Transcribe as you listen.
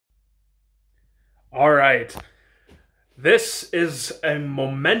All right. This is a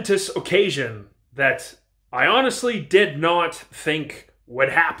momentous occasion that I honestly did not think would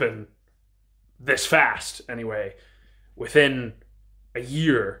happen this fast, anyway, within a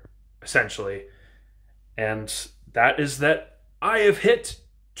year, essentially. And that is that I have hit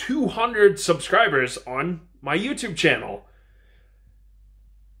 200 subscribers on my YouTube channel.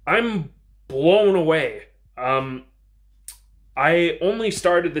 I'm blown away. I only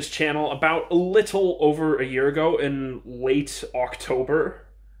started this channel about a little over a year ago in late October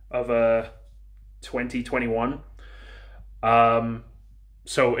of 2021.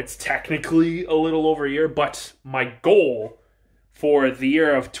 So it's technically a little over a year, but my goal for the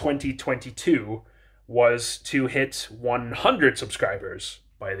year of 2022 was to hit 100 subscribers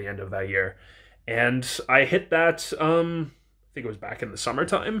by the end of that year. And I hit that, I think it was back in the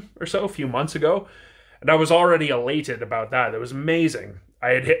summertime or so, a few months ago. And I was already elated about that. It was amazing. I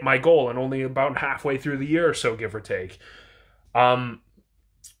had hit my goal and only about halfway through the year or so, give or take.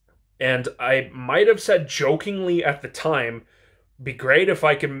 And I might have said jokingly at the time, be great if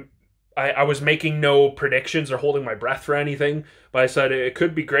I can... I was making no predictions or holding my breath for anything, but I said it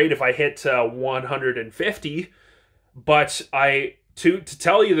could be great if I hit 150. But to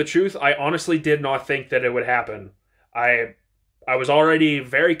tell you the truth, I honestly did not think that it would happen. I was already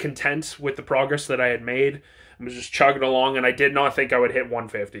very content with the progress that I had made. I was just chugging along, and I did not think I would hit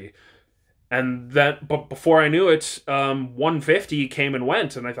 150. And but before I knew it, 150 came and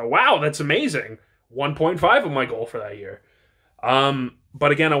went, and I thought, wow, that's amazing. 1.5 of my goal for that year.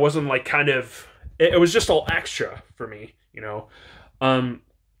 But again, I wasn't like it was just all extra for me, you know.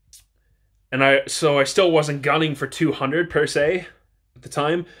 So I still wasn't gunning for 200 per se at the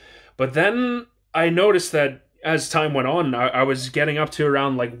time. But then I noticed that as time went on, I was getting up to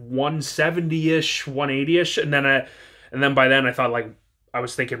around like 170-ish, 180-ish, and then by then I thought, like, I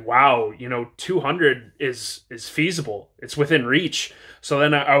was thinking, wow, 200 is feasible. It's within reach. So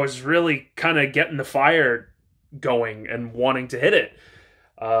then I was really kind of getting the fire going and wanting to hit it.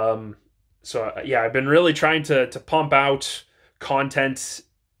 So yeah, I've been really trying to pump out content,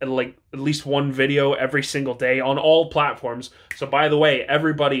 like at least one video every single day on all platforms. So by the way,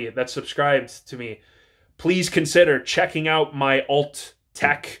 everybody that's subscribed to me, please consider checking out my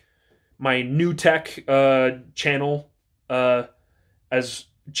my new tech channel, as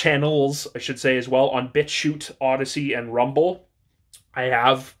channels, I should say, as well, on Bitchute, Odysee, and Rumble. I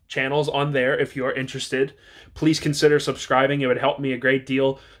have channels on there if you're interested. Please consider subscribing. It would help me a great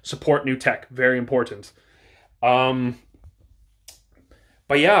deal. Support new tech. Very important. But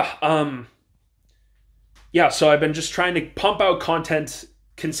yeah, so I've been just trying to pump out content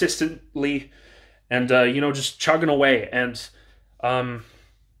consistently and, just chugging away. And, and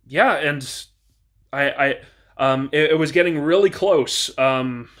it was getting really close,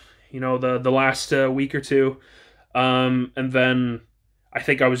 the last week or two. And then I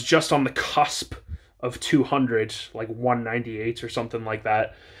think I was just on the cusp of 200, like 198 or something like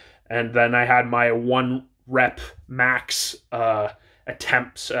that. And then I had my 1 rep max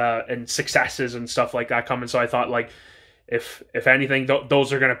attempts and successes and stuff like that coming. So I thought, like, if anything,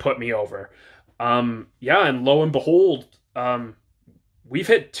 those are going to put me over. And lo and behold, we've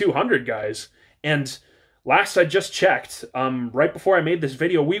hit 200, guys. And last I just checked, right before I made this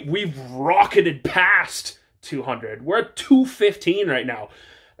video, we've rocketed past 200. We're at 215 right now.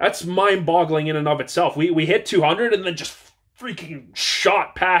 That's mind-boggling in and of itself. We hit 200 and then just freaking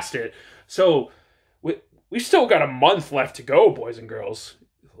shot past it. So we've still got a month left to go, boys and girls.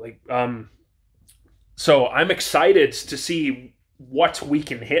 So I'm excited to see what we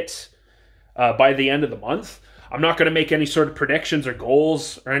can hit by the end of the month. I'm not going to make any sort of predictions or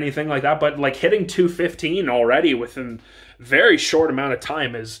goals or anything like that, but like hitting 215 already within a very short amount of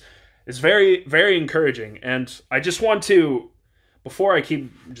time is very, very encouraging. And I just want to, before I keep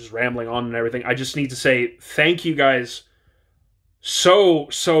just rambling on and everything, I just need to say thank you guys so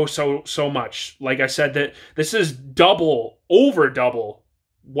much. Like I said, that this is over double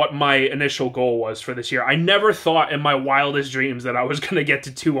what my initial goal was for this year. I never thought in my wildest dreams that I was going to get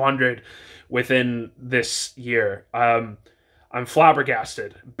to 200 within this year. I'm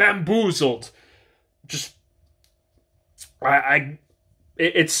flabbergasted, bamboozled. Just,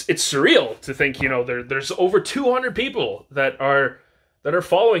 it's surreal to think, there's over 200 people that are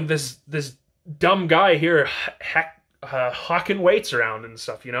following this dumb guy here, hawking weights around and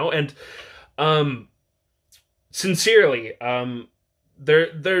stuff, and sincerely,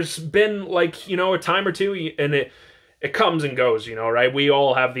 there's been like, a time or two, and it comes and goes, right? We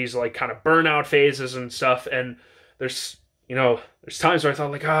all have these like kind of burnout phases and stuff, and there's times where I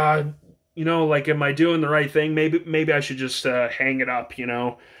thought, like, you know, like, am I doing the right thing? Maybe I should just hang it up, you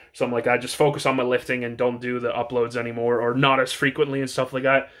know, something like that. Just focus on my lifting and don't do the uploads anymore, or not as frequently and stuff like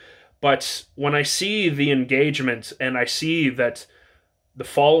that. But when I see the engagement and I see that the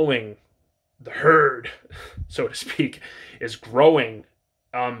following, the herd, so to speak, is growing,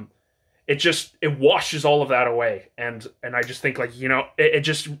 it washes all of that away. And I just think, like, you know, it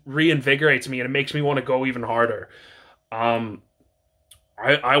just reinvigorates me, and it makes me want to go even harder.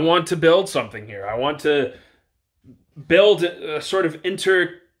 I want to build something here. I want to build a sort of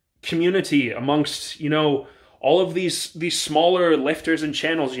inter-community amongst, you know, all of these smaller lifters and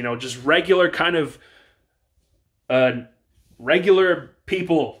channels, you know, just regular kind of regular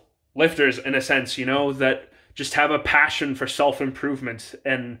people, lifters in a sense, you know, that just have a passion for self-improvement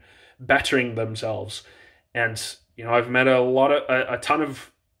and bettering themselves. And, you know, I've met a ton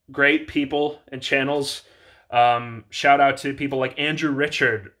of great people and channels. Shout out to people like Andrew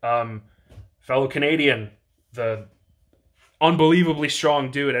Richard, fellow Canadian, the unbelievably strong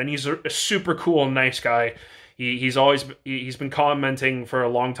dude, and he's a super cool, nice guy. He's been commenting for a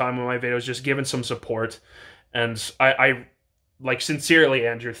long time on my videos, just giving some support, and I like, sincerely,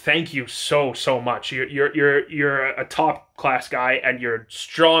 Andrew, thank you so much. You're a top class guy, and you're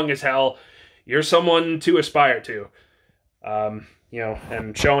strong as hell. You're someone to aspire to. You know,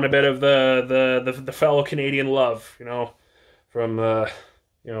 and showing a bit of the fellow Canadian love, you know, from,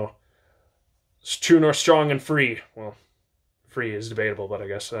 you know, true north, strong and free. Well, free is debatable, but I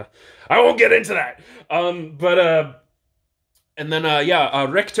guess, I won't get into that. And then,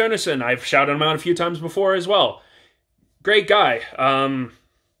 Rick Turnison, I've shouted him out a few times before as well. Great guy.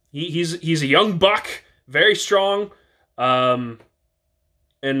 He's a young buck, very strong, and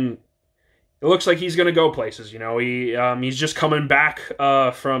it looks like he's going to go places, you know. He's just coming back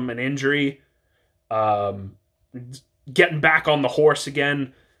from an injury, getting back on the horse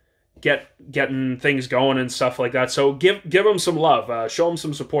again, getting things going and stuff like that. So give him some love, show him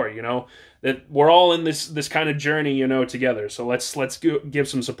some support, you know. That we're all in this kind of journey, you know, together. So let's give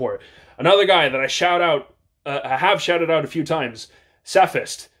some support. Another guy that I have shouted out a few times,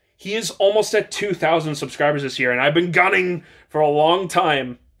 Cephist. He is almost at 2,000 subscribers this year, and I've been gunning for a long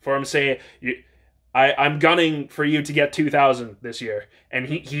time for him to say, I'm gunning for you to get 2,000 this year. And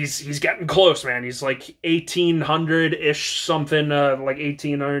he's getting close, man. He's like 1,800-ish something, like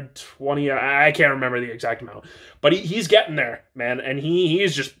 1,820. I can't remember the exact amount. But he's getting there, man. And he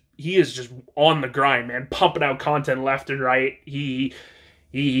is just on the grind, man. Pumping out content left and right.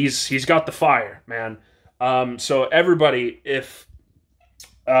 He's got the fire, man. So everybody, if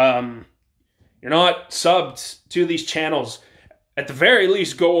you're not subbed to these channels, at the very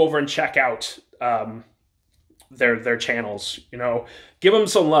least, go over and check out their channels. You know, give them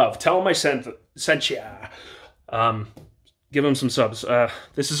some love. Tell them I sent ya. Give them some subs.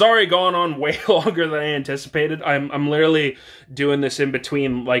 This has already gone on way longer than I anticipated. I'm literally doing this in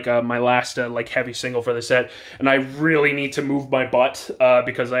between, like, my last like heavy single for the set, and I really need to move my butt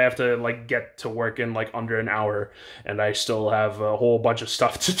because I have to, like, get to work in like under an hour, and I still have a whole bunch of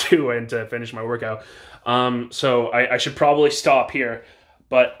stuff to do and to finish my workout. So I should probably stop here.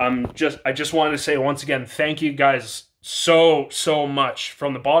 But I just wanted to say once again, thank you guys so much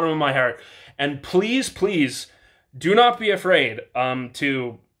from the bottom of my heart. And please, do not be afraid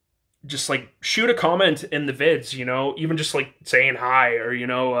to just, like, shoot a comment in the vids, you know, even just, like, saying hi, or, you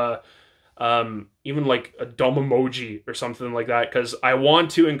know, even like a dumb emoji or something like that, because I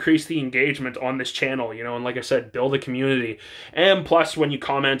want to increase the engagement on this channel, you know, and like I said, build a community. And plus, when you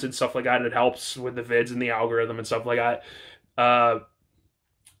comment and stuff like that, it helps with the vids and the algorithm and stuff like that.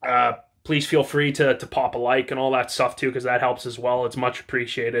 Please feel free to pop a like and all that stuff too, because that helps as well. It's much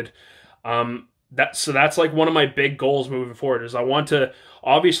appreciated. So that's like one of my big goals moving forward, is I want to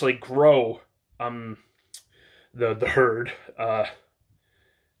obviously grow the herd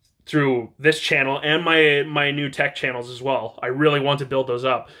through this channel and my new tech channels as well. I really want to build those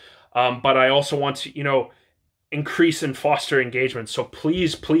up, but I also want to, you know, increase and foster engagement. So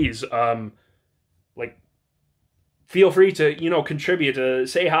please, like, feel free to, you know, contribute, to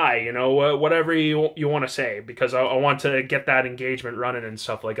say hi, you know, whatever you want to say, because I want to get that engagement running and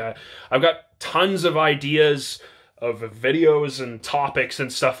stuff like that. I've got tons of ideas of videos and topics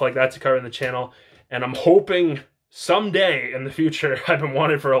and stuff like that to cover in the channel, and I'm hoping someday in the future, I've been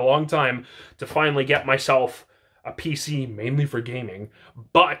wanting for a long time, to finally get myself a PC mainly for gaming,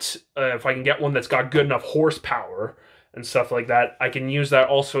 but if I can get one that's got good enough horsepower and stuff like that, I can use that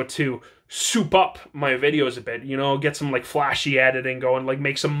also to soup up my videos a bit, you know, get some, like, flashy editing going, like,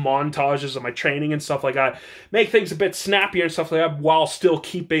 make some montages of my training and stuff like that, make things a bit snappier and stuff like that, while still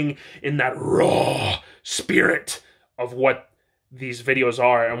keeping in that raw spirit of what these videos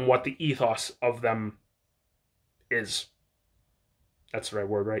are and what the ethos of them is. That's the right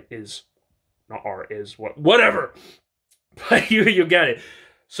word, right? Is. Not are, is. Whatever. But you get it.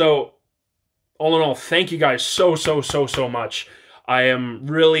 So, all in all, thank you guys so much. I am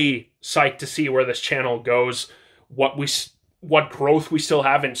really psyched to see where this channel goes, what growth we still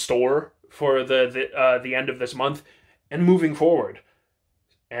have in store for the end of this month, and moving forward.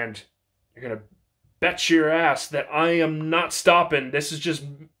 And you're gonna bet your ass that I am not stopping. This is just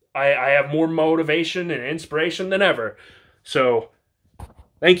I have more motivation and inspiration than ever. So,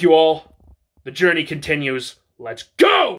 thank you all. The journey continues. Let's go!